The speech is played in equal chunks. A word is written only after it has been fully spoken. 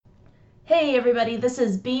Hey everybody, this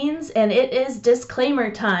is Beans, and it is disclaimer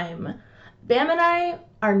time. Bam and I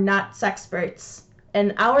are not sexperts,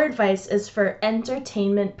 and our advice is for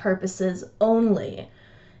entertainment purposes only.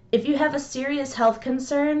 If you have a serious health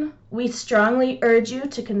concern, we strongly urge you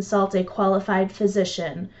to consult a qualified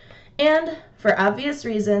physician. And, for obvious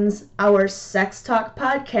reasons, our Sex Talk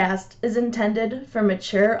podcast is intended for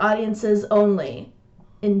mature audiences only.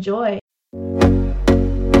 Enjoy.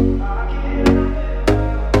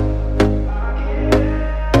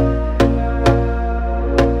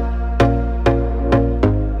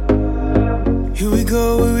 Here we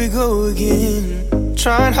go again.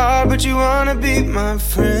 Trying hard, but you wanna be my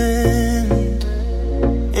friend.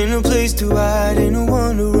 Ain't no place to hide, ain't no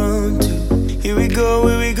one to run to. Here we go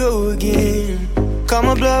again. Call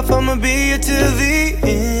my bluff, I'ma be here till the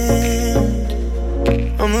end.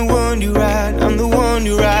 I'm the one you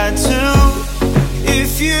ride to.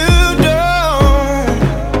 If you don't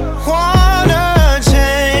wanna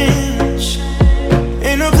change,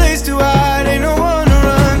 ain't no place to hide, ain't no one to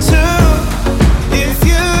run to. If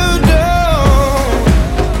you don't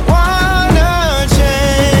wanna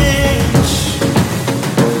change,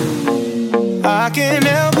 I can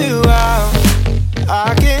help you out.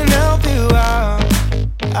 I can help you out.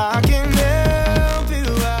 I can help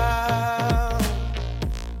you out.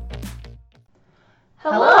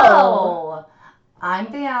 Hello!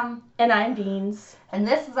 I'm Bam, And I'm Beans. and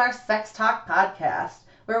this is our Sex Talk podcast,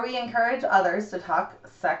 where we encourage others to talk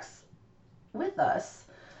sex with us.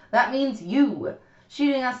 That means you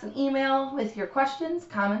shooting us an email with your questions,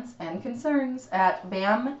 comments, and concerns at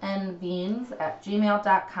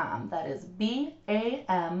bamandbeans@gmail.com. That is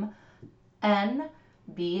BAMNBEANS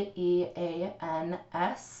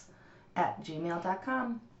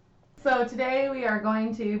 @gmail.com. So today we are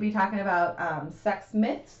going to be talking about sex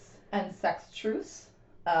myths and sex truths.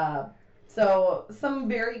 So some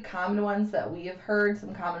very common ones that we have heard,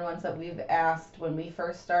 some common ones that we've asked when we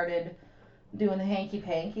first started doing the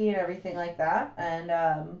hanky-panky and everything like that. And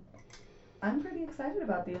I'm pretty excited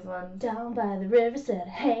about these ones. Down by the river said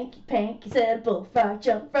hanky panky, said a bullfrog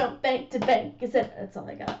jump from bank to bank. He said, that's all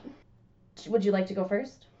I got. Would you like to go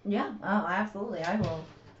first? Yeah, oh, absolutely. I will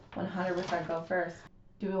 100% go first.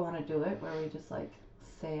 Do we want to do it where we just like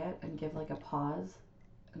say it and give like a pause?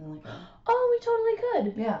 And then like Oh, we totally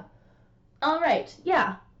could. yeah. All right.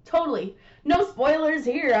 Yeah, totally. No spoilers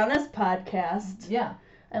here on this podcast. Yeah.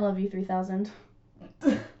 I love you 3000.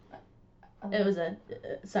 It was an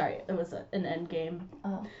end game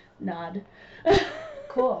Oh. nod.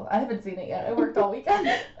 Cool. I haven't seen it yet. I worked all weekend.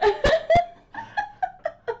 A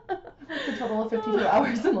total of 52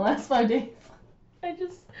 hours in the last 5 days. I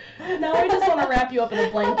just want to wrap you up in a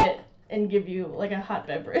blanket and give you like a hot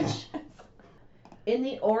beverage. In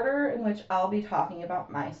the order in which I'll be talking about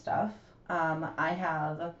my stuff, I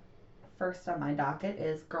have first on my docket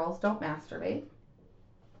is girls don't masturbate.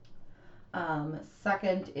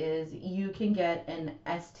 Second is you can get an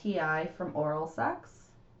STI from oral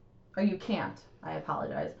sex. Or you can't. I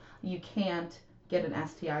apologize. You can't get an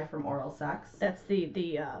STI from oral sex. That's the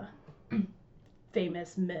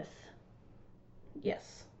famous myth.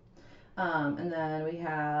 Yes. And then we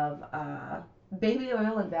have baby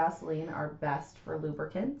oil and Vaseline are best for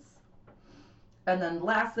lubricants. And then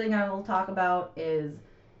last thing I will talk about is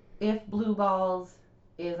if blue balls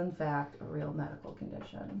is in fact a real medical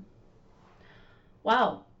condition.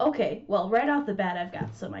 Wow. Okay. Well, right off the bat, I've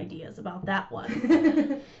got some ideas about that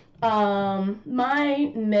one.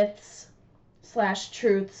 My myths /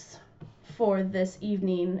 truths for this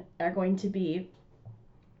evening are going to be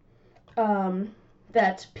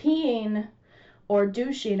that peeing or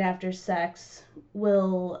douching after sex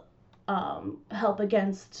will help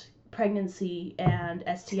against pregnancy and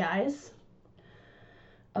STIs.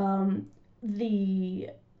 The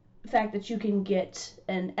fact that you can get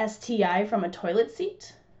an STI from a toilet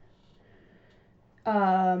seat.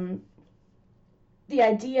 The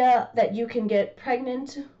idea that you can get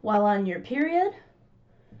pregnant while on your period.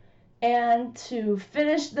 And to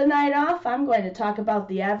finish the night off, I'm going to talk about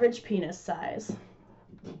the average penis size.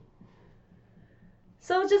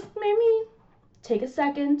 So just maybe take a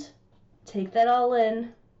second, take that all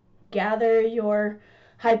in, gather your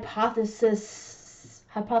hypotheses.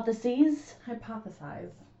 Hypothesize.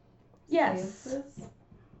 Yes.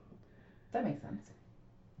 That makes sense.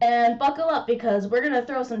 And buckle up because we're going to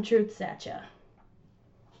throw some truths at you.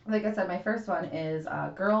 Like I said, my first one is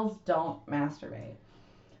girls don't masturbate.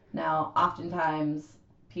 Now, oftentimes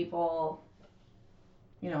people,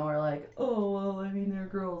 are like, oh, well, I mean, they're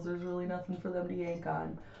girls. There's really nothing for them to yank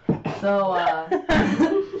on. So,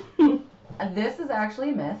 this is actually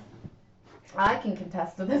a myth. I can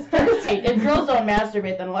contest to this. If girls don't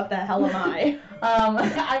masturbate, then what the hell am I?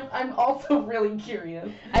 I'm also really curious.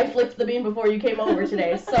 I flipped the bean before you came over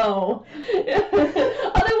today, so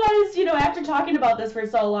otherwise, after talking about this for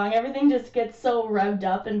so long, everything just gets so revved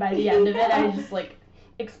up, and by the end of it, I just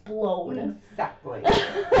explode. Exactly.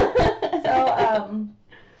 So,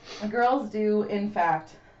 girls do in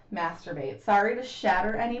fact masturbate. Sorry to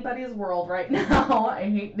shatter anybody's world right now. I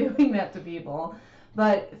hate doing that to people.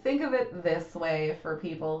 But think of it this way for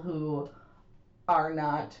people who are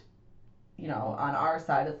not, on our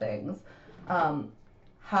side of things.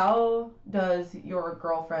 How does your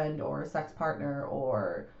girlfriend or sex partner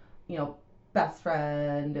or, best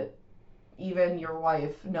friend, even your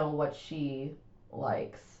wife know what she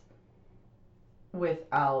likes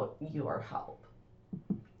without your help?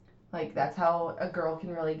 That's how a girl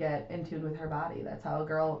can really get in tune with her body. That's how a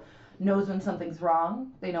girl knows when something's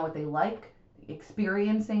wrong. They know what they like.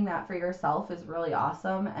 Experiencing that for yourself is really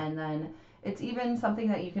awesome, and then it's even something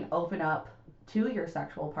that you can open up to your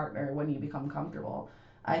sexual partner when you become comfortable.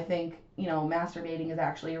 I think, masturbating is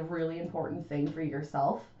actually a really important thing for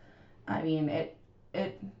yourself. I mean,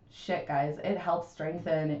 shit, guys, it helps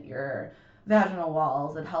strengthen your vaginal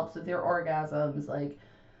walls. It helps with your orgasms.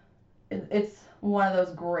 It's one of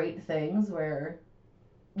those great things where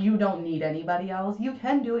you don't need anybody else. You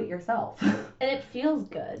can do it yourself. And it feels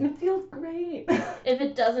good. It feels great. If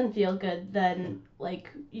it doesn't feel good, then,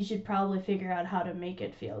 you should probably figure out how to make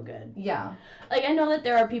it feel good. Yeah. I know that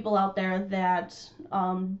there are people out there that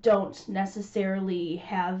don't necessarily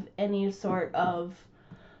have any sort of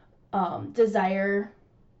desire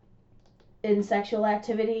in sexual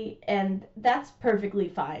activity, and that's perfectly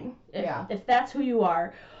fine. If that's who you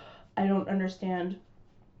are, I don't understand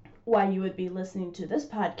why you would be listening to this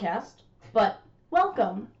podcast, but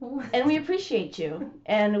welcome, and we appreciate you,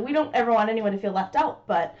 and we don't ever want anyone to feel left out,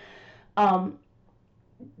 but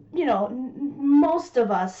most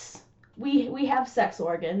of us, we have sex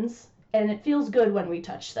organs, and it feels good when we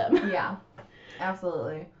touch them. Yeah,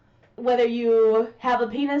 absolutely. Whether you have a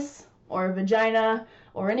penis or a vagina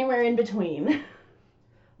or anywhere in between.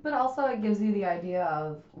 But also it gives you the idea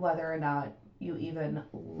of whether or not you even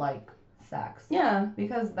like sex. Yeah.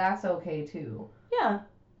 Because that's okay too. Yeah.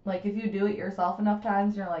 If you do it yourself enough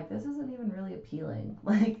times, you're like, this isn't even really appealing.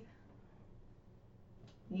 Then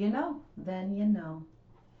you know.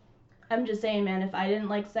 I'm just saying, man, if I didn't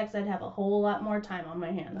like sex, I'd have a whole lot more time on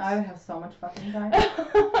my hands. I would have so much fucking time.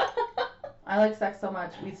 I like sex so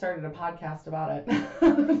much, we started a podcast about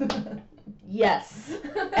it. Yes,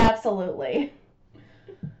 absolutely.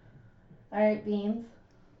 All right, Beans.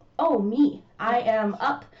 Oh, me. I am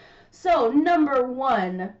up. So, number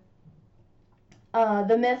 1,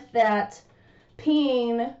 the myth that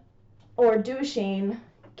peeing or douching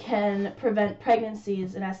can prevent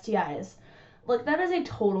pregnancies and STIs. Look, that is a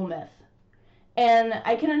total myth. And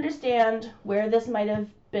I can understand where this might have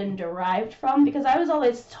been derived from, because I was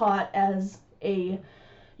always taught as a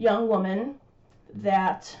young woman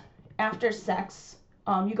that after sex,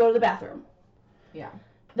 you go to the bathroom. Yeah.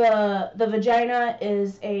 The vagina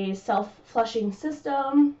is a self-flushing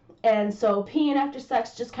system, and so peeing after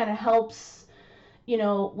sex just kind of helps,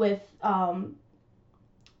 with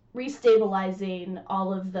restabilizing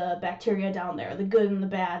all of the bacteria down there, the good and the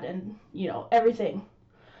bad, and, everything.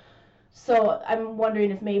 So I'm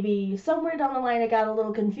wondering if maybe somewhere down the line I got a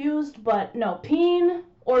little confused, but no, peeing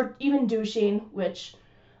or even douching, which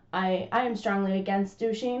I am strongly against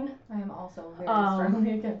douching. I am also very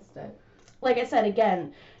strongly against it. Like I said,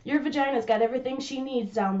 again, your vagina's got everything she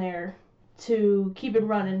needs down there to keep it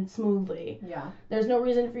running smoothly. Yeah. There's no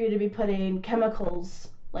reason for you to be putting chemicals,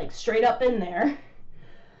 straight up in there.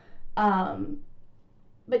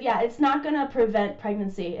 But yeah, it's not going to prevent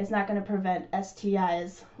pregnancy. It's not going to prevent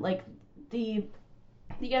STIs. The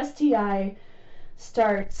STI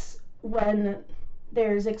starts when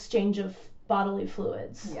there's exchange of bodily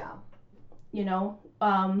fluids. Yeah.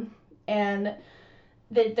 And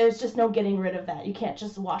there's just no getting rid of that. You can't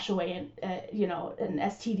just wash away an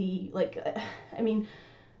STD.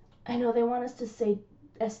 I know they want us to say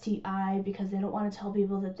STI because they don't want to tell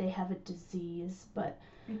people that they have a disease, but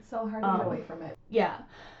it's so hard to get away from it. Yeah,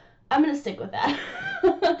 I'm gonna stick with that.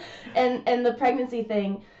 and the pregnancy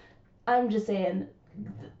thing, I'm just saying,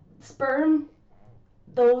 sperm,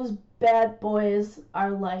 those bad boys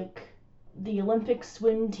are like the Olympic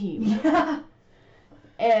swim team. Yeah.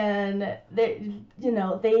 And they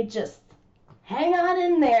just hang on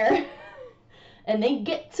in there, and they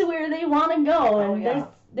get to where they want to go, and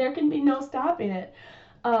there can be no stopping it.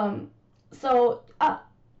 So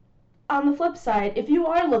on the flip side, if you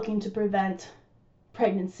are looking to prevent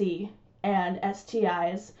pregnancy and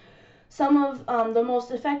STIs, Some of the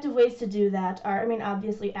most effective ways to do that are, I mean,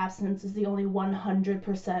 obviously abstinence is the only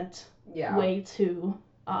 100% way to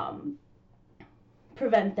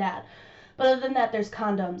prevent that. But other than that, there's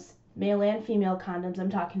condoms, male and female condoms. I'm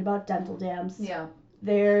talking about dental dams. Yeah.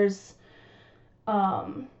 There's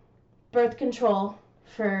birth control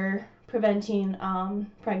for preventing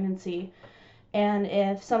pregnancy. And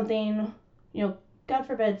if something, God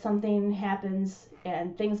forbid, something happens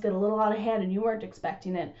and things get a little out of hand and you weren't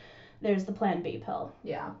expecting it, there's the Plan B pill.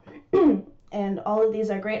 Yeah. And all of these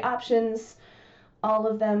are great options. All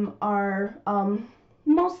of them are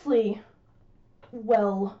mostly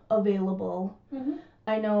well available. Mm-hmm.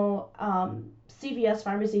 I know CVS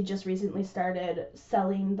Pharmacy just recently started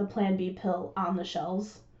selling the Plan B pill on the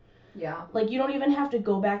shelves. Yeah. Like, you don't even have to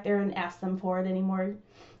go back there and ask them for it anymore.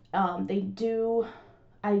 They do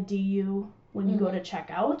ID you when you go to check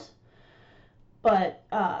out. But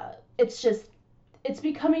it's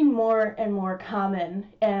becoming more and more common,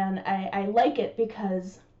 and I like it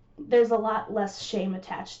because there's a lot less shame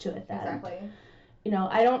attached to it then. Exactly.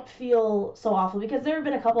 I don't feel so awful, because there have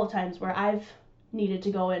been a couple of times where I've needed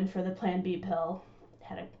to go in for the Plan B pill.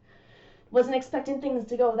 Wasn't expecting things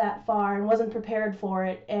to go that far and wasn't prepared for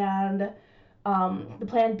it, and the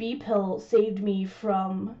Plan B pill saved me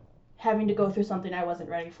from having to go through something I wasn't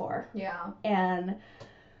ready for. Yeah. And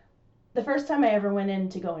the first time I ever went in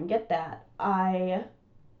to go and get that, I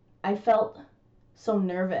felt so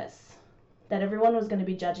nervous that everyone was going to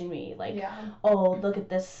be judging me, like, oh, look at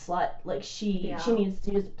this slut, like, she needs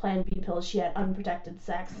to use the Plan B pill, she had unprotected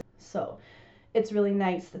sex. So it's really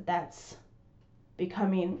nice that that's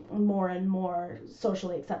becoming more and more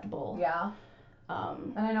socially acceptable. Yeah.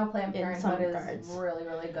 And I know Planned Parenthood is really,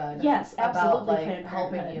 really good. Yes, absolutely. About, like,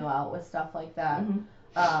 helping you out with stuff like that.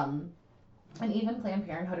 Mm-hmm. And even Planned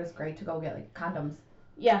Parenthood is great to go get, like, condoms.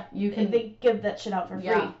 Yeah, they give that shit out for free.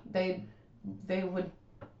 Yeah, they would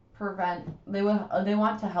prevent. They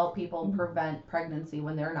want to help people prevent pregnancy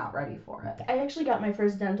when they're not ready for it. I actually got my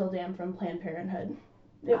first dental dam from Planned Parenthood.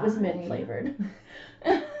 It was mint flavored.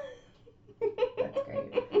 That's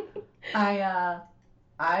great.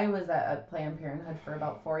 I was at Planned Parenthood for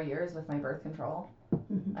about 4 years with my birth control,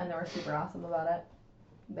 and they were super awesome about it.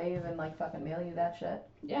 They even, like, fucking mail you that shit.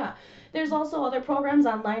 Yeah. There's also other programs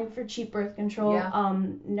online for cheap birth control. Yeah.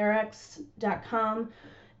 Nurex.com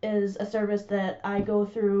is a service that I go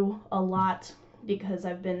through a lot because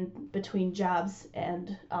I've been between jobs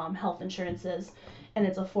and health insurances, and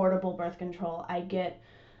it's affordable birth control. I get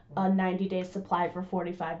a 90-day supply for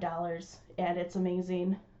 $45, and it's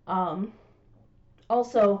amazing.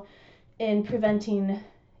 Also, in preventing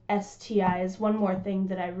STIs, one more thing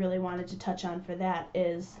that I really wanted to touch on for that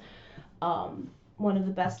is one of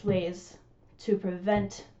the best ways to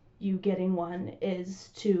prevent you getting one is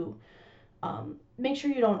to make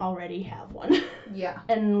sure you don't already have one. Yeah.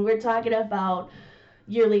 And we're talking about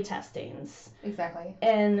yearly testings. Exactly.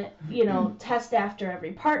 And, test after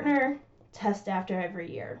every partner, test after every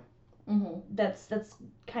year. Mm-hmm. That's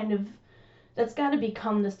got to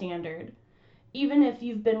become the standard. Even if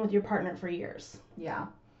you've been with your partner for years. Yeah.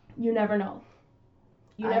 You never know.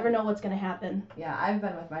 You never know what's going to happen. Yeah, I've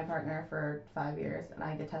been with my partner for 5 years, and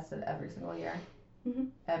I get tested every single year. Mm-hmm.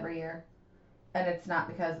 Every year. And it's not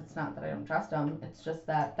because it's not that I don't trust him. It's just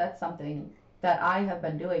that that's something that I have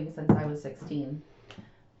been doing since I was 16.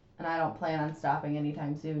 And I don't plan on stopping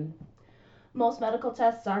anytime soon. Most medical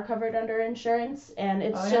tests are covered under insurance, and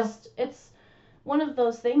it's it's one of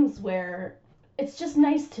those things where it's just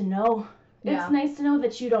nice to know. Yeah. It's nice to know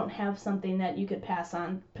that you don't have something that you could pass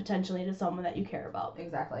on potentially to someone that you care about.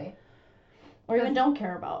 Exactly. Or even don't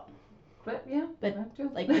care about. But, yeah. But,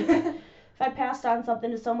 like, if I passed on something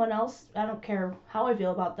to someone else, I don't care how I feel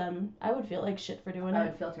about them. I would feel like shit for doing it. I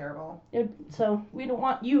would feel terrible. So, we don't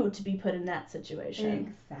want you to be put in that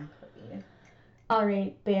situation. Exactly. All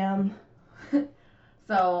right, bam.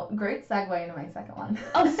 So, great segue into my second one.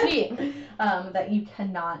 Oh, sweet. That you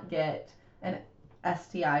cannot get an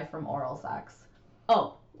STI from oral sex.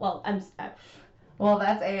 Oh, well, well,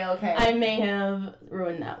 that's A-okay. I may have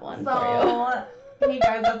ruined that one for you. Hey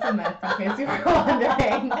guys, that's a myth in case you were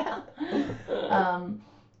wondering.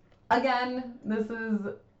 Again, this is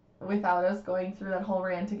without us going through that whole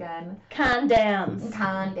rant again. Condoms.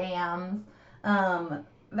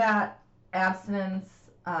 That abstinence,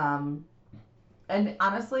 and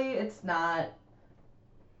honestly, it's not,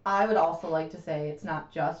 I would also like to say it's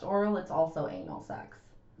not just oral, it's also anal sex.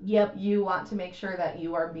 Yep. You want to make sure that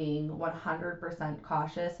you are being 100%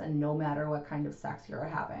 cautious and no matter what kind of sex you're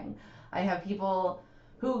having. I have people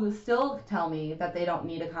who still tell me that they don't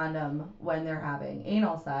need a condom when they're having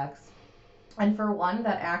anal sex. And for one,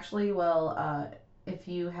 that actually will if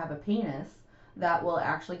you have a penis, that will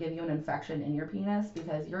actually give you an infection in your penis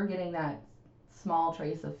because you're getting that small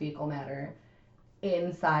trace of fecal matter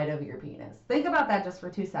inside of your penis. Think about that just for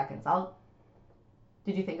 2 seconds.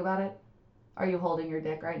 Did you think about it? Are you holding your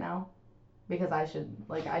dick right now? Because I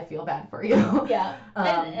feel bad for you. Yeah.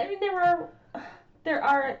 And, I mean, there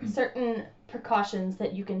are certain precautions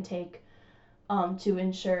that you can take to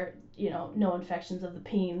ensure, no infections of the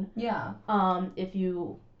peen. Yeah. If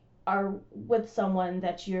you are with someone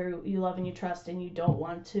that you love and you trust and you don't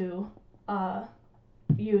want to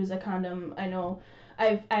use a condom. I know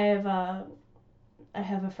I have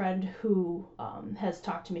a friend who has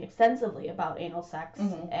talked to me extensively about anal sex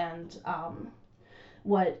and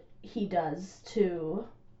what he does to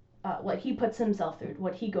what he puts himself through,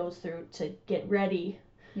 what he goes through to get ready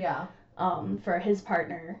for his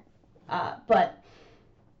partner. But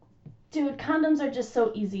dude, condoms are just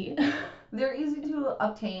so easy. They're easy to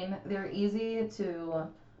obtain. They're easy.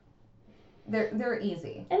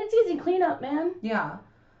 And it's easy cleanup, man. Yeah.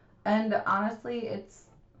 And honestly, it's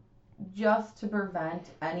just to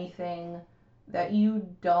prevent anything that you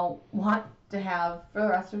don't want to have for the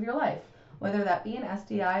rest of your life, whether that be an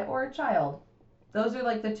STI or a child. Those are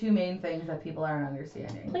like the two main things that people aren't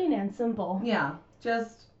understanding. Plain and simple. Yeah.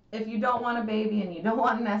 Just if you don't want a baby and you don't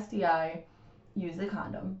want an STI, use a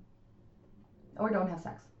condom. Or don't have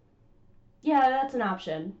sex. Yeah, that's an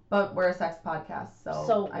option. But we're a sex podcast,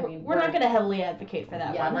 so I mean, we're not going to heavily advocate for that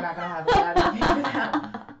one. Yeah, we're not going to heavily advocate for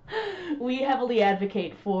that. We heavily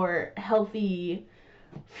advocate for healthy,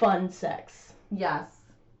 fun sex. Yes.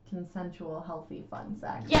 Consensual, healthy, fun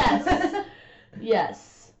sex. Yes.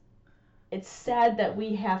 Yes. It's sad that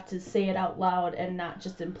we have to say it out loud and not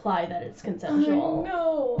just imply that it's consensual.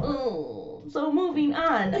 No. So moving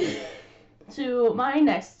on to my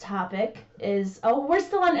next topic is, we're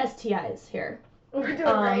still on STIs here. We're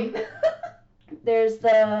doing great. There's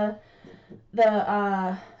the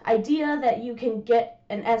idea that you can get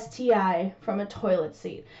an STI from a toilet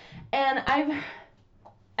seat. And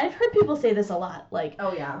I've heard people say this a lot. Like,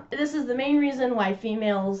 oh yeah, this is the main reason why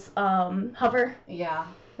females hover. Yeah,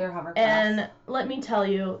 they're hovercrafts. And let me tell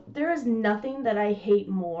you, there is nothing that I hate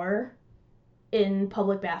more in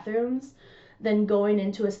public bathrooms than going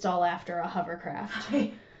into a stall after a hovercraft.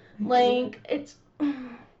 Like, it's...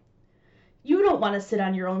 You don't want to sit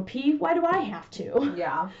on your own pee. Why do I have to?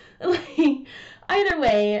 Yeah. Like, either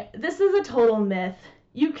way, this is a total myth.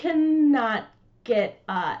 You cannot get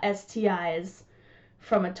STIs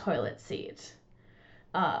from a toilet seat.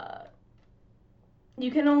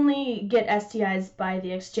 You can only get STIs by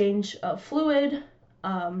the exchange of fluid,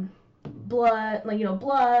 blood,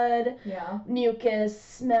 blood, yeah,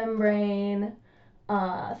 mucus, membrane,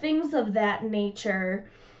 things of that nature.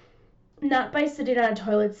 Not by sitting on a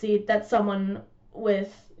toilet seat that someone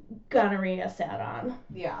with gonorrhea sat on.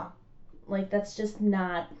 Yeah. Like, that's just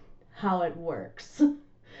not how it works.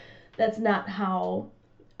 That's not how,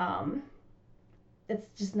 it's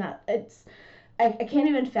just not, I can't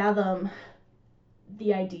even fathom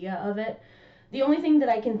the idea of it. The only thing that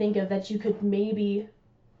I can think of that you could maybe,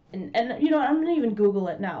 and I'm going to even Google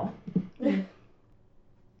it now.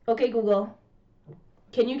 Okay, Google,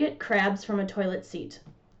 can you get crabs from a toilet seat?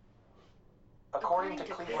 According to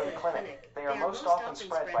Cleveland Clinic, they are most often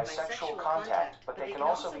spread by sexual contact, but they can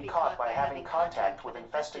also be caught by having contact with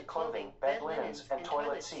infested clothing, bed linens, and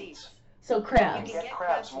toilet seats. So crabs. You can get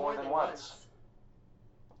crabs more than once.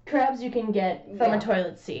 Crabs you can get from a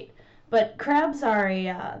toilet seat. But crabs are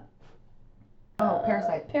a...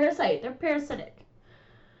 parasite. Parasite. They're parasitic.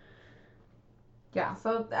 Yeah,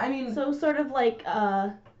 so, I mean... So sort of like,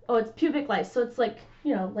 it's pubic lice. So it's like,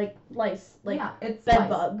 like lice. Like yeah, it's bed lice.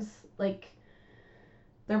 bugs. Like...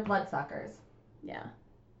 They're bloodsuckers. Yeah.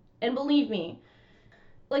 And believe me,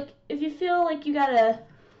 like, if you feel like you gotta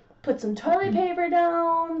put some toilet paper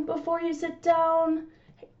down before you sit down,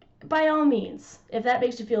 by all means, if that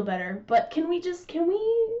makes you feel better. But can we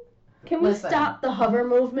Listen, stop the hover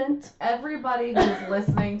movement? Everybody who's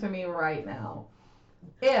listening to me right now,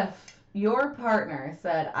 if your partner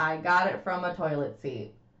said, I got it from a toilet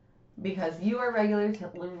seat, because you are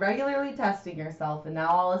regularly testing yourself and now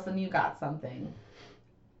all of a sudden you got something,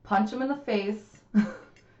 punch them in the face,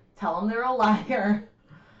 tell them they're a liar,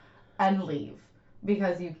 and leave.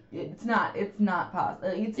 Because it's not possible.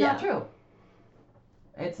 It's not true.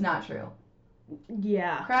 It's not true.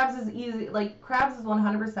 Yeah. Crabs is easy. Like, crabs is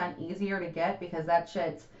 100% easier to get because that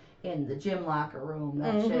shit's in the gym locker room.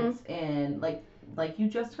 That shit's in, like you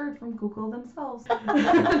just heard from Google themselves.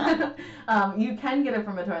 You can get it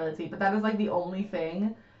from a toilet seat, but that is like the only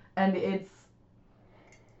thing. And it's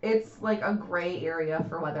like a gray area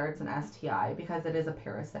for whether it's an STI because it is a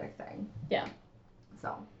parasitic thing. Yeah.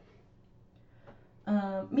 So,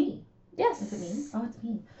 me. Yes. Is it me? Oh, it's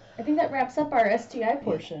me. I think that wraps up our STI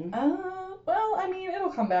portion. Well, I mean,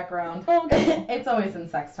 it'll come back around. Okay. It's always in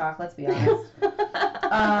sex talk, let's be honest.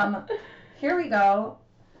 Here we go.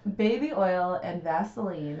 Baby oil and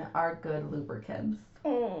Vaseline are good lubricants.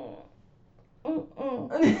 Oh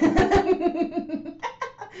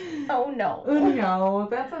no. No,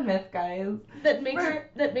 that's a myth, guys. That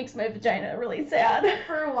makes my vagina really sad.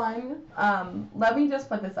 For one, let me just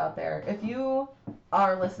put this out there. If you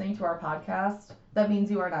are listening to our podcast, that means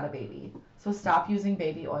you are not a baby. So stop using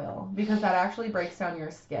baby oil because that actually breaks down your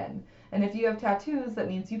skin. And if you have tattoos, that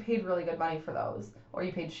means you paid really good money for those. Or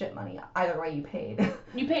you paid shit money. Either way, you paid.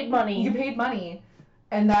 You paid money. You paid money.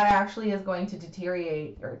 And that actually is going to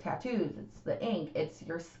deteriorate your tattoos. It's the ink. It's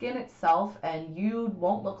your skin itself. And you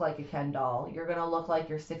won't look like a Ken doll. You're going to look like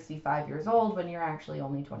you're 65 years old when you're actually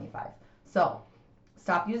only 25. So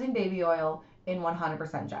stop using baby oil in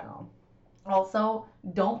 100% general. Also,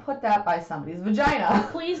 don't put that by somebody's vagina.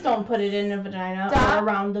 Please don't put it in a vagina Stop. or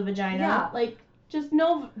around the vagina. Yeah. Like, just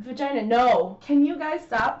no vagina, no. Can you guys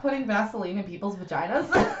stop putting Vaseline in people's vaginas?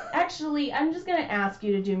 Actually, I'm just going to ask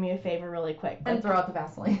you to do me a favor really quick. And throw out the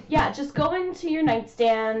Vaseline. Yeah, just go into your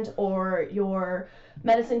nightstand or your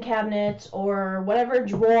medicine cabinet or whatever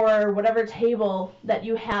drawer, whatever table that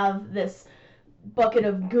you have this bucket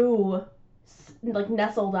of goo like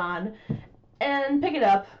nestled on, and pick it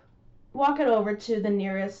up, walk it over to the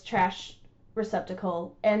nearest trash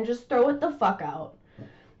receptacle, and just throw it the fuck out.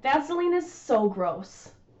 Vaseline is so gross.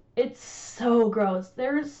 It's so gross.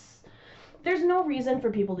 There's no reason for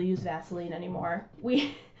people to use Vaseline anymore.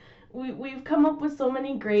 We've come up with so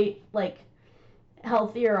many great, like,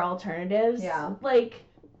 healthier alternatives. Yeah. Like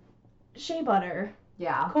shea butter,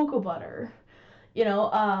 Yeah. cocoa butter,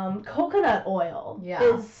 coconut oil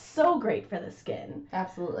is so great for the skin.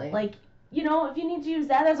 Absolutely. Like, if you need to use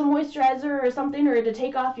that as a moisturizer or something, or to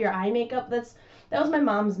take off your eye makeup, that was my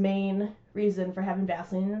mom's main reason for having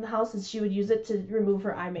Vaseline in the house, is she would use it to remove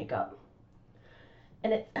her eye makeup.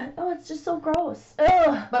 And it's just so gross.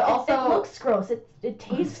 Ugh. But also, it looks gross. It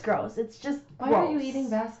tastes gross. It's just why gross. are you eating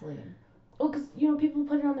Vaseline? Oh, because, people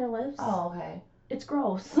put it on their lips. Oh, okay. It's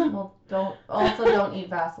gross. Well, don't eat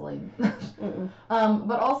Vaseline.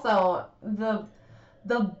 But also,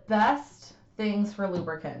 the best things for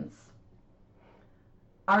lubricants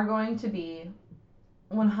are going to be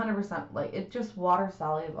 100%, like, it's just water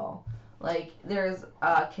soluble. Like, there's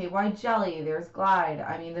KY jelly, there's Glide,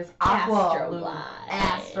 I mean, there's Aqua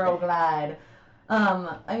Astroglide.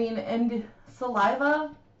 And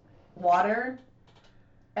saliva, water,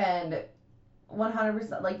 and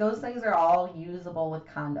 100%, like, those things are all usable with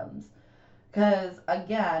condoms. Because,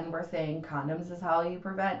 again, we're saying condoms is how you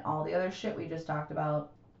prevent all the other shit we just talked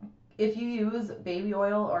about. If you use baby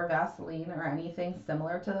oil or Vaseline or anything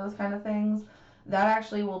similar to those kind of things, that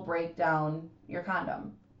actually will break down your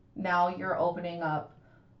condom. Now you're opening up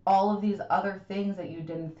all of these other things that you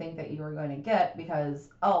didn't think that you were going to get because,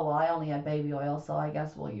 I only had baby oil, so I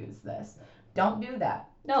guess we'll use this. Don't do that.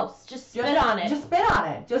 No, just spit on it. Just spit on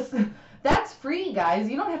it. That's free, guys.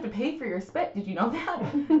 You don't have to pay for your spit. Did you know that?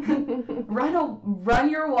 Run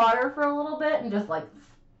your water for a little bit and just, like,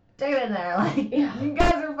 stick it in there. Like, You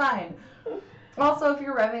guys are fine. Also, if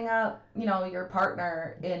you're revving up, your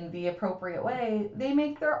partner in the appropriate way, they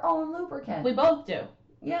make their own lubricant. We both do.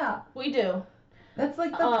 Yeah. We do. That's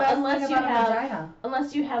like the best thing about a vagina.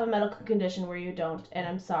 Unless you have a medical condition where you don't, and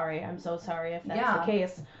I'm so sorry if that's the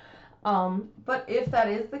case. But if that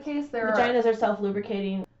is the case, vaginas are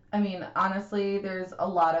self-lubricating. I mean, honestly, there's a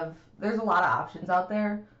lot of options out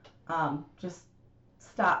there. Just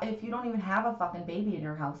stop. If you don't even have a fucking baby in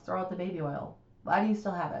your house, throw out the baby oil. Why do you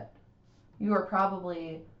still have it? You are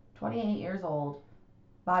probably 28 years old,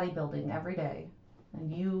 bodybuilding every day,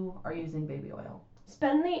 and you are using baby oil.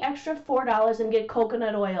 Spend the extra $4 and get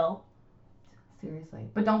coconut oil. Seriously.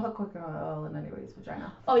 But don't put coconut oil in anybody's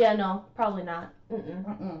vagina. Oh, yeah, no. Probably not.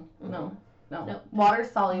 No. Water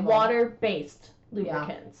soluble. Water-based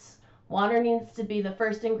lubricants. Yeah. Water needs to be the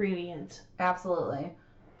first ingredient. Absolutely.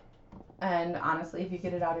 And honestly, if you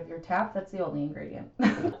get it out of your tap, that's the only ingredient.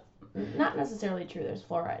 Not necessarily true. There's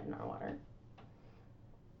fluoride in our water.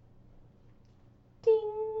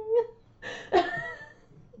 Ding!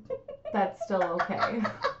 That's still okay.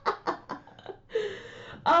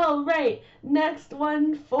 All right. Next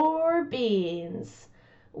one for beans.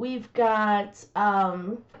 We've got,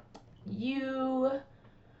 you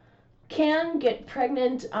can get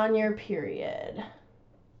pregnant on your period.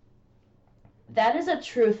 That is a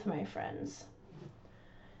truth, my friends.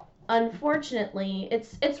 Unfortunately,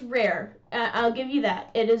 it's rare. I'll give you that.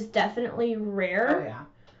 It is definitely rare. Oh, yeah.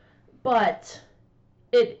 But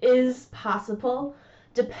it is possible,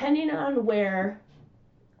 depending on where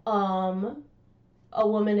a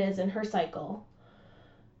woman is in her cycle.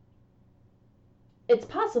 It's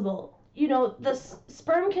possible. You know, the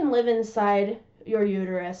sperm can live inside your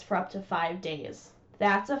uterus for up to 5 days.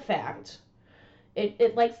 That's a fact.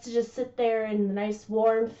 It likes to just sit there in the nice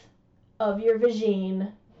warmth of your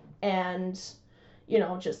vagine and, you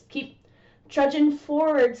know, just keep trudging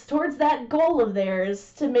forwards towards that goal of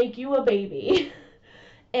theirs to make you a baby.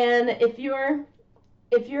 And if you're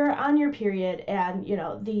on your period and, you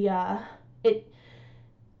know,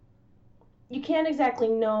 you can't exactly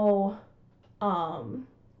know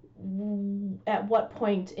at what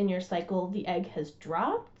point in your cycle the egg has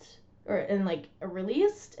dropped and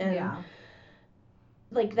released, and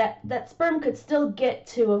like that sperm could still get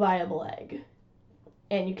to a viable egg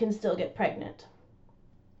and you can still get pregnant.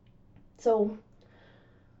 So,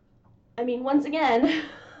 I mean, once again,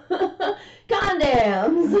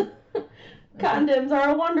 condoms. Condoms are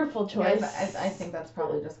a wonderful choice. Yes, I think that's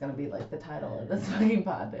probably just going to be like the title of this fucking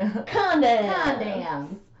podcast.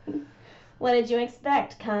 Condoms. What did you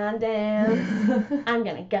expect? Condoms. I'm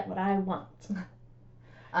going to get what I want.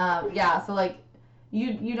 Yeah, so like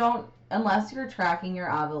you don't, unless you're tracking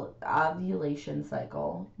your ovulation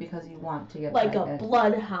cycle because you want to get like pregnant. A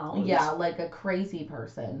bloodhound. Yeah, like a crazy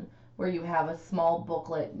person where you have a small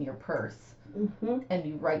booklet in your purse. Mm-hmm. And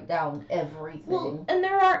you write down everything. Well, and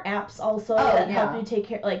there are apps also that help you take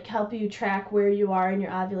care, like help you track where you are in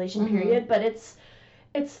your ovulation period. But it's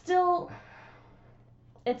still,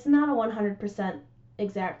 it's not a 100%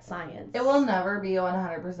 exact science. It will never be a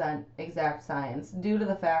 100% exact science due to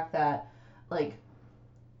the fact that, like,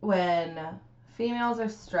 when females are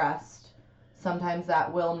stressed, sometimes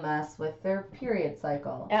that will mess with their period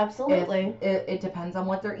cycle. Absolutely. It depends on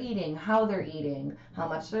what they're eating, how they're eating, how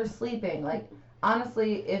much they're sleeping. Like,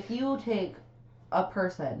 honestly, if you take a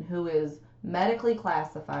person who is medically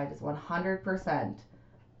classified as 100%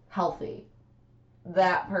 healthy,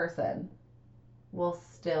 that person will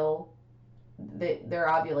still, their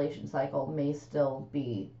ovulation cycle may still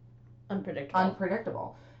be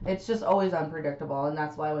unpredictable. It's just always unpredictable, and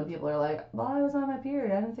that's why when people are like, well, I was on my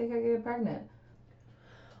period, I didn't think I'd get pregnant.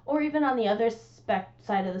 Or even on the other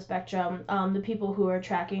side of the spectrum, the people who are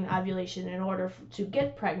tracking ovulation in order to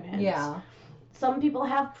get pregnant. Yeah. Some people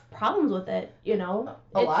have problems with it, you know.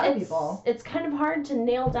 A lot of people. It's kind of hard to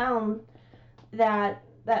nail down that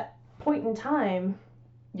point in time.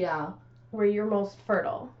 Yeah. Where you're most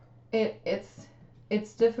fertile.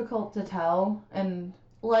 It's difficult to tell, and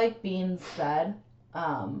like Beans said,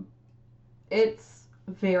 it's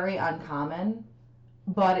very uncommon,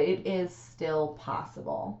 but it is still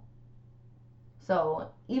possible. So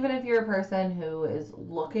even if you're a person who is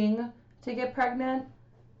looking to get pregnant,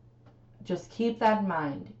 just keep that in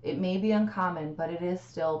mind. It may be uncommon, but it is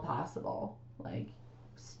still possible. Like,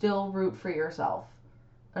 still root for yourself.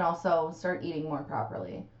 And also start eating more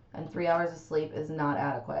properly. And 3 hours of sleep is not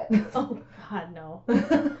adequate. Oh, God, no.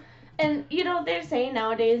 And, you know, they're saying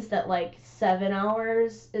nowadays that, like, 7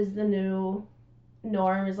 hours is the new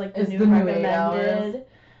norm, is, like, the new recommended.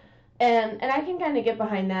 And I can kind of get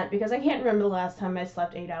behind that because I can't remember the last time I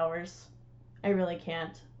slept 8 hours. I really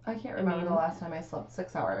can't. I can't remember the last time I slept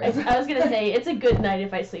 6 hours. I was going to say, it's a good night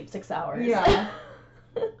if I sleep 6 hours. Yeah.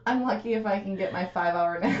 I'm lucky if I can get my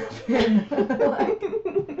 5-hour nap in.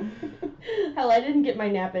 Hell, I didn't get my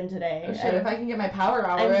nap in today. Oh, shit, if I can get my power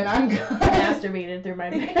hour in, I'm good. Masturbated through my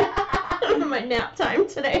my nap time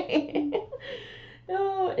today.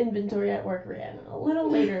 Oh, inventory at work ran a little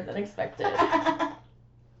later than expected. All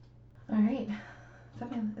right.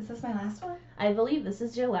 Is this my last one? I believe this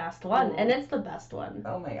is your last one, and it's the best one.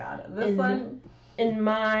 Oh my god. This one, in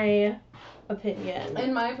my opinion.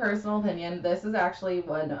 In my personal opinion, this is actually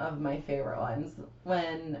one of my favorite ones.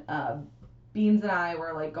 When Beans and I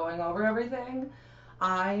were like going over everything,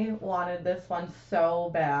 I wanted this one so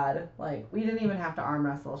bad. Like, we didn't even have to arm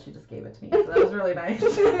wrestle. She just gave it to me. So that was really nice.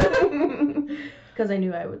 Because I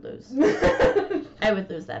knew I would lose. I would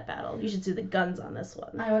lose that battle. You should see the guns on this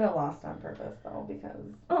one. I would have lost on purpose, though,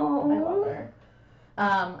 because I love her.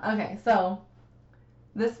 Okay, so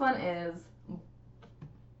this one is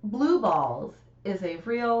blue balls is a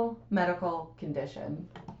real medical condition.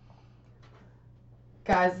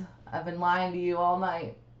 Guys, I've been lying to you all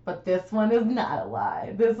night, but this one is not a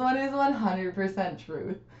lie. This one is 100%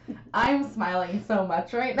 truth. I'm smiling so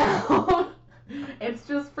much right now. It's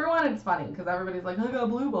just, for one, it's funny, because everybody's like, I got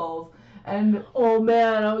blue balls. And oh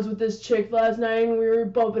man, I was with this chick last night and we were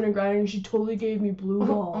bumping and grinding and she totally gave me blue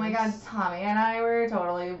balls. Oh my god, Tommy and I were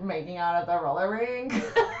totally making out at the roller rink. And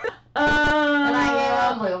I gave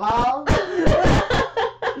him blue balls.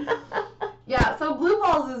 Yeah, so blue balls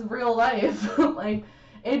balls is real life. Like,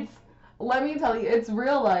 let me tell you, it's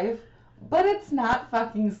real life, but it's not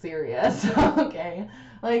fucking serious, okay?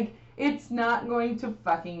 Like, it's not going to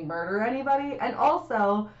fucking murder anybody. And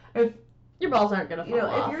also, if Your balls aren't gonna fall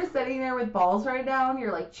off. if you're sitting there with balls right now and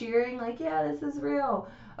you're like cheering, like, yeah, this is real.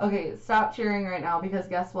 Okay, stop cheering right now, because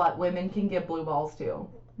guess what? Women can get blue balls too.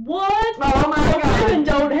 What? Oh my god. Women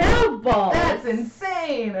don't have balls. That's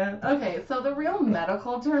insane. Okay, so the real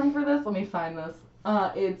medical term for this, let me find this.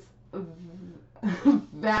 It's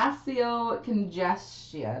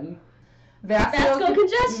vasocongestion. Vascular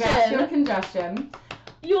congestion. Vasocongestion.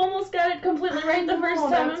 You almost got it completely right the first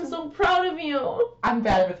time. I'm so proud of you. I'm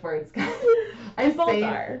bad with words, guys. Both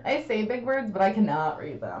are. I say big words, but I cannot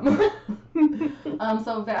read them.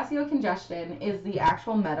 So vasocongestion is the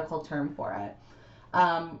actual medical term for it.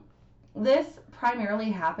 This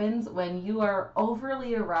primarily happens when you are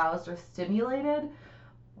overly aroused or stimulated,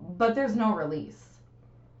 but there's no release.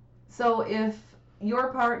 So if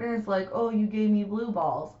your partner's like, oh, you gave me blue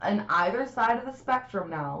balls, on either side of the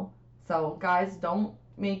spectrum now, so guys, don't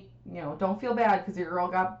feel bad because your girl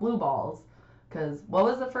got blue balls. Because what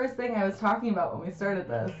was the first thing I was talking about when we started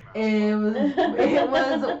this? It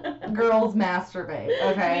was girls masturbate,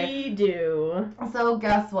 okay? We do. So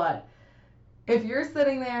guess what? If you're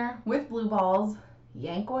sitting there with blue balls,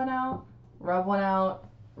 yank one out, rub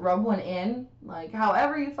one in, like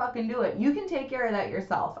however you fucking do it. You can take care of that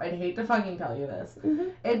yourself. I'd hate to fucking tell you this.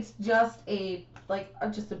 Mm-hmm. It's just a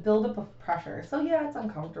buildup of pressure. So yeah, it's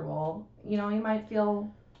uncomfortable. You know, you might feel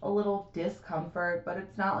a little discomfort, but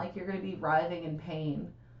it's not like you're going to be writhing in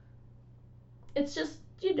pain. It's just,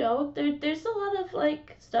 there's a lot of,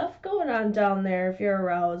 like, stuff going on down there if you're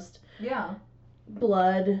aroused. Yeah.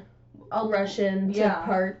 Blood rushing to yeah.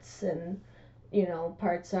 parts, and,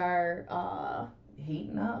 parts are,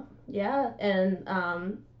 heating up. Yeah, and,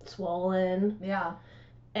 swollen. Yeah.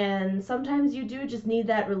 And sometimes you do just need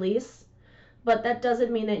that release, but that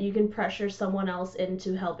doesn't mean that you can pressure someone else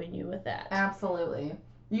into helping you with that. Absolutely.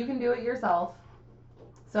 You can do it yourself.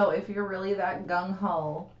 So if you're really that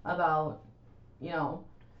gung-ho about,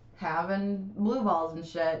 having blue balls and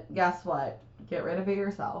shit, guess what? Get rid of it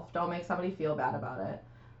yourself. Don't make somebody feel bad about it.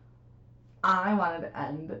 I wanted to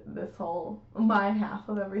end my half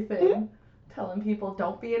of everything, telling people,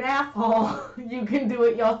 don't be an asshole. You can do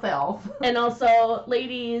it yourself. And also,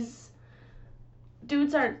 ladies,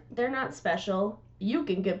 dudes they're not special. You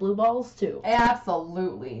can get blue balls too.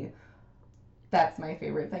 Absolutely. That's my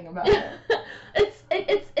favorite thing about it.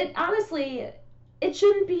 It honestly, it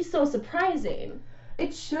shouldn't be so surprising.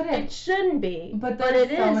 It shouldn't. It shouldn't be. But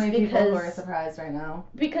there's so many people who are surprised right now.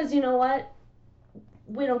 Because you know what?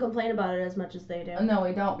 We don't complain about it as much as they do. No,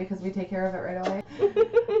 we don't, because we take care of it right away.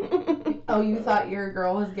 Oh, you thought your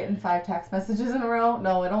girl was getting 5 text messages in a row?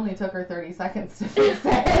 No, it only took her 30 seconds to fix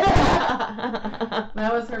it. That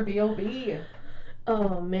was her B.O.B.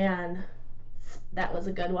 Oh, man. That was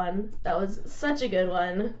a good one. That was such a good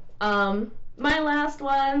one. My last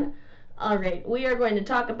one. All right, we are going to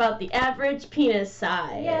talk about the average penis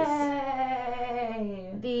size.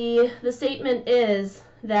 Yay! The statement is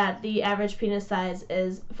that the average penis size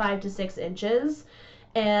is 5 to 6 inches,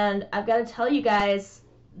 and I've got to tell you guys,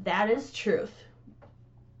 that is truth.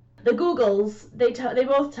 The Googles, they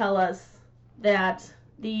both tell us that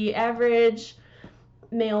the average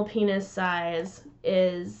male penis size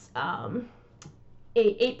is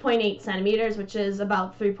 8.8 centimeters, which is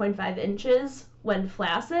about 3.5 inches when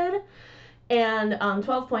flaccid, and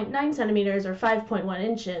 12.9 centimeters or 5.1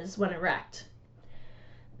 inches when erect.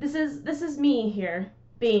 This is me here,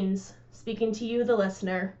 Beans, speaking to you, the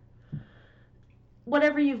listener.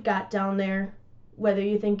 Whatever you've got down there, whether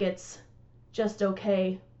you think it's just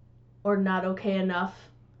okay or not okay enough,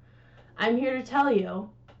 I'm here to tell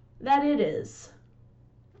you that it is.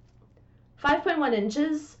 5.1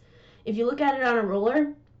 inches, if you look at it on a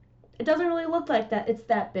roller, it doesn't really look like that. It's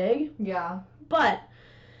that big. Yeah. But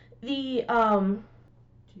the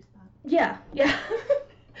G-spot. Yeah.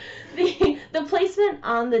 the placement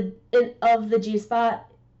of the G-spot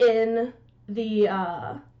in the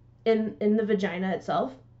vagina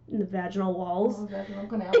itself, in the vaginal walls,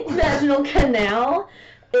 vaginal canal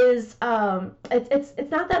is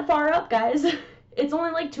it's not that far up, guys. It's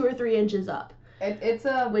only like 2 or 3 inches up. It's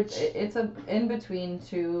in between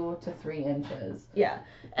 2 to 3 inches. Yeah,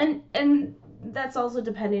 and that's also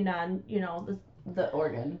depending on the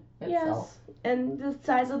organ itself. Yes, and the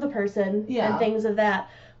size of the person. Yeah. And things of that.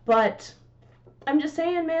 But I'm just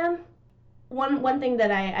saying, man. One thing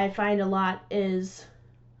that I find a lot is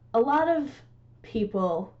a lot of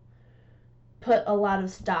people put a lot of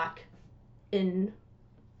stock in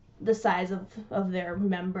the size of their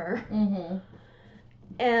member. Mm-hmm.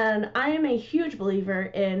 And I am a huge believer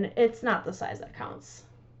in it's not the size that counts.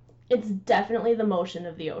 It's definitely the motion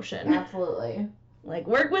of the ocean. Absolutely. Like,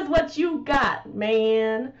 work with what you got,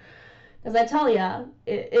 man. Because I tell ya,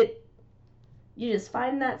 you just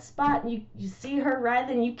find that spot and you see her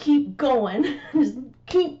writhing and you keep going. Just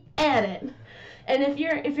keep at it. And if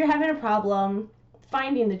you're having a problem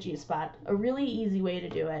finding the G-spot, a really easy way to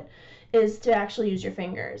do it is to actually use your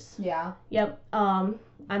fingers. Yeah. Yep.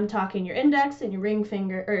 I'm talking your index and your ring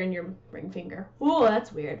finger, or in your ring finger. Ooh,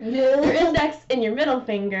 that's weird. Your index and your middle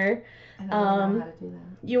finger. I don't know how to do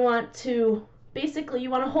that. You want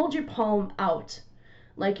to hold your palm out,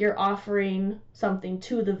 like you're offering something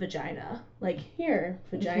to the vagina. Like, here,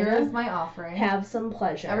 vagina. Here's my offering. Have some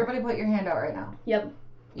pleasure. Everybody put your hand out right now. Yep.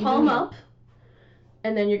 Palm up,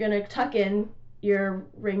 and then you're gonna tuck in your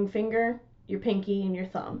ring finger, your pinky, and your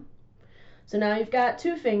thumb. So now you've got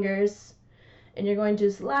 2 fingers, and you're going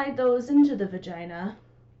to slide those into the vagina.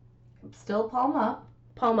 Still palm up.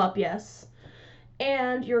 Palm up, yes.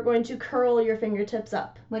 And you're going to curl your fingertips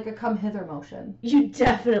up. Like a come hither motion. You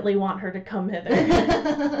definitely want her to come hither.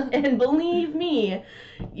 And believe me,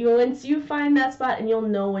 once you find that spot, and you'll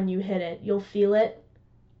know when you hit it, you'll feel it,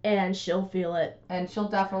 and she'll feel it. And she'll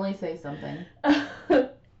definitely say something.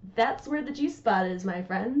 That's where the G-spot is, my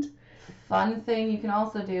friend. Fun thing you can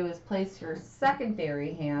also do is place your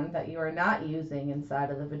secondary hand that you are not using inside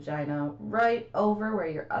of the vagina right over where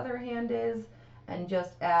your other hand is, and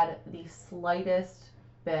just add the slightest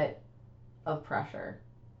bit of pressure.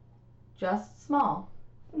 Just small.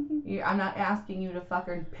 Mm-hmm. I'm not asking you to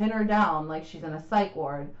fucking pin her down like she's in a psych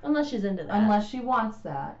ward. Unless she's into that. Unless she wants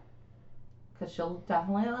that. Because she'll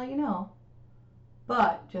definitely let you know.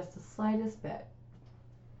 But just the slightest bit.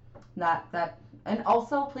 Not that. And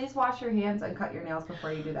also, please wash your hands and cut your nails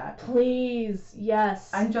before you do that. Please, yes.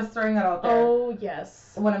 I'm just throwing that out there. Oh,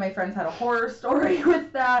 yes. One of my friends had a horror story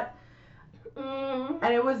with that.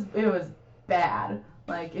 And it was bad.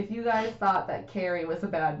 Like, if you guys thought that Carrie was a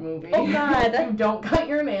bad movie, oh God, you don't cut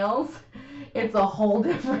your nails, it's a whole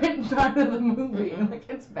different part of the movie. Like,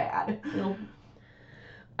 it's bad. Nope.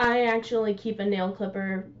 I actually keep a nail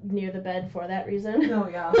clipper near the bed for that reason. Oh,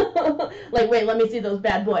 yeah. Like, wait, let me see those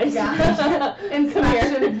bad boys. Yeah.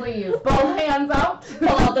 Inspection, please. Both hands out. Pull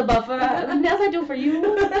out the buffer. As I do for you.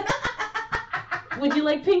 Would you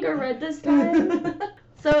like pink or red this time?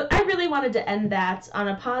 So I really wanted to end that on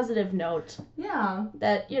a positive note. Yeah.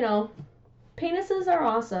 That, penises are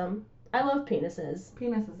awesome. I love penises.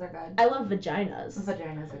 Penises are good. I love vaginas.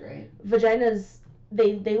 Vaginas are great. Vaginas,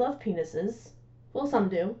 they love penises. Well, some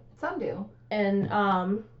do. Some do. And,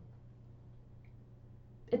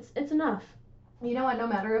 it's enough. You know what? No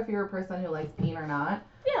matter if you're a person who likes peen or not.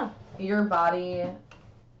 Yeah. Your body,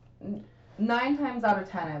 9 times out of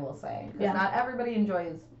 10, I will say. Because Yeah. not everybody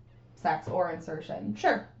enjoys sex or insertion.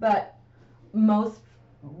 Sure. But most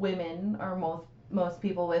women, or most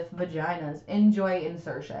people with vaginas, enjoy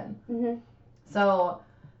insertion. Mm-hmm. So,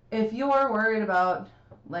 if you're worried about,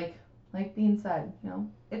 like Bean said,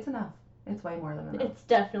 it's enough. It's way more than enough. It's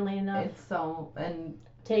definitely enough. It's so, and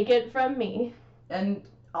Take it from me. And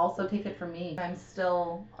also take it from me. I'm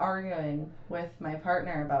still arguing with my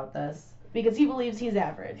partner about this. Because he believes he's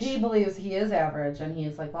average. He believes he is average, and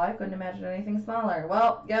he's like, well, I couldn't imagine anything smaller.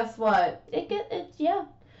 Well, guess what? It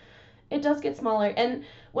does get smaller. And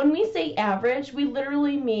when we say average, we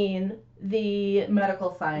literally mean the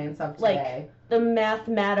Medical science of today. the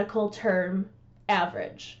mathematical term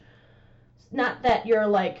average. Not that you're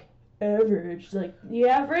like average, like the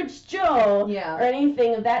average Joe, Yeah. or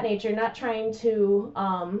anything of that nature. Not trying to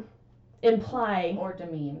imply Or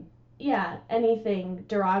demean. anything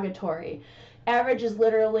derogatory. Average is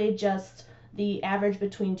literally just the average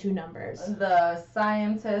between 2 numbers. The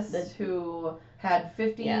scientist who had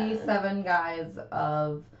 57 Yeah. guys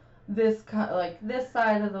of this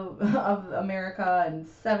side of America and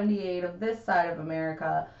 78 of this side of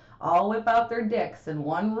America all whip out their dicks in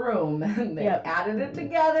one room, and they Yep. added it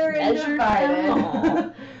together and Measured them all.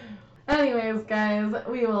 divided. Anyways, guys,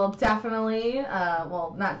 we will definitely,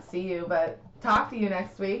 not see you, but talk to you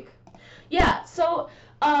next week. Yeah, so,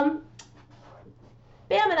 Bam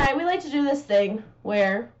and I, we like to do this thing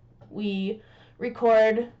where we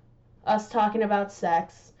record us talking about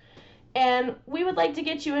sex, and we would like to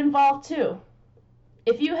get you involved too.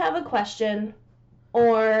 If you have a question,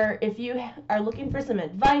 or if you are looking for some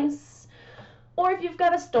advice, or if you've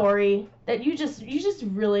got a story that you just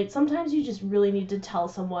really, sometimes you just really need to tell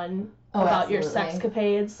someone about your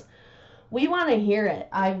sexcapades, we want to hear it.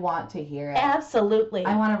 I want to hear it. Absolutely.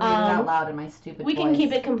 I want to read it out loud in my stupid We voice. can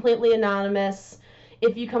keep it completely anonymous.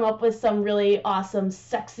 If you come up with some really awesome,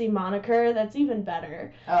 sexy moniker, that's even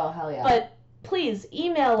better. Oh, hell yeah. But please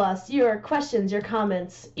email us your questions, your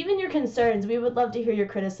comments, even your concerns. We would love to hear your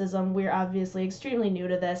criticism. We're obviously extremely new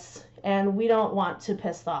to this, and we don't want to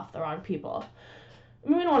piss off the wrong people. I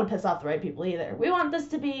mean, we don't want to piss off the right people either. We want this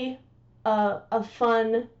to be a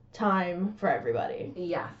fun time for everybody.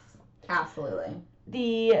 Yes, absolutely.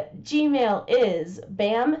 The Gmail is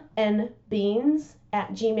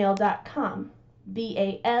bamandbeans@gmail.com.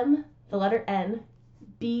 BAM, the letter N,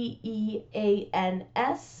 BEANS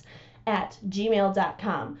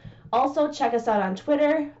 @gmail.com. Also, check us out on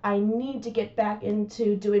Twitter. I need to get back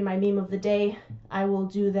into doing my meme of the day. I will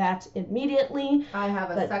do that immediately. I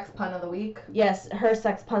have a sex pun of the week. Yes, her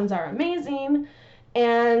sex puns are amazing.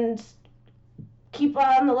 And keep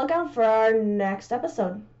on the lookout for our next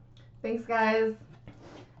episode. Thanks, guys.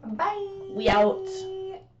 Bye. We out.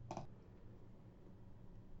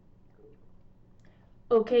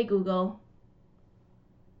 Okay, Google.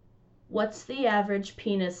 What's the average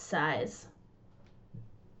penis size?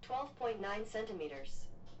 12.9 centimeters.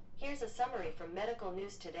 Here's a summary from Medical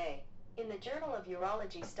News Today. In the Journal of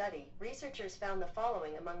Urology study, researchers found the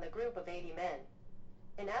following among the group of 80 men.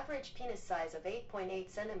 An average penis size of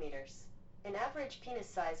 8.8 centimeters. An average penis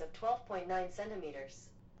size of 12.9 centimeters.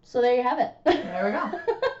 So there you have it. There we go. Do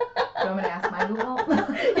you want me to ask my Google?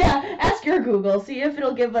 Yeah, ask your Google. See if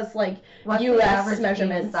it'll give us, like, What's U.S. the average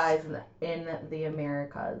measurements. penis size in the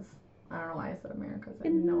Americas? I don't know why I said Americas. I have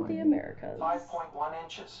In no the idea. Americas. 5.1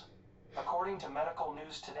 inches. According to Medical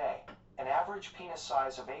News Today, an average penis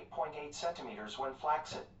size of 8.8 centimeters when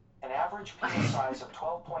flaccid. An average penis size of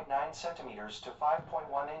 12.9 centimeters to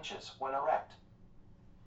 5.1 inches when erect.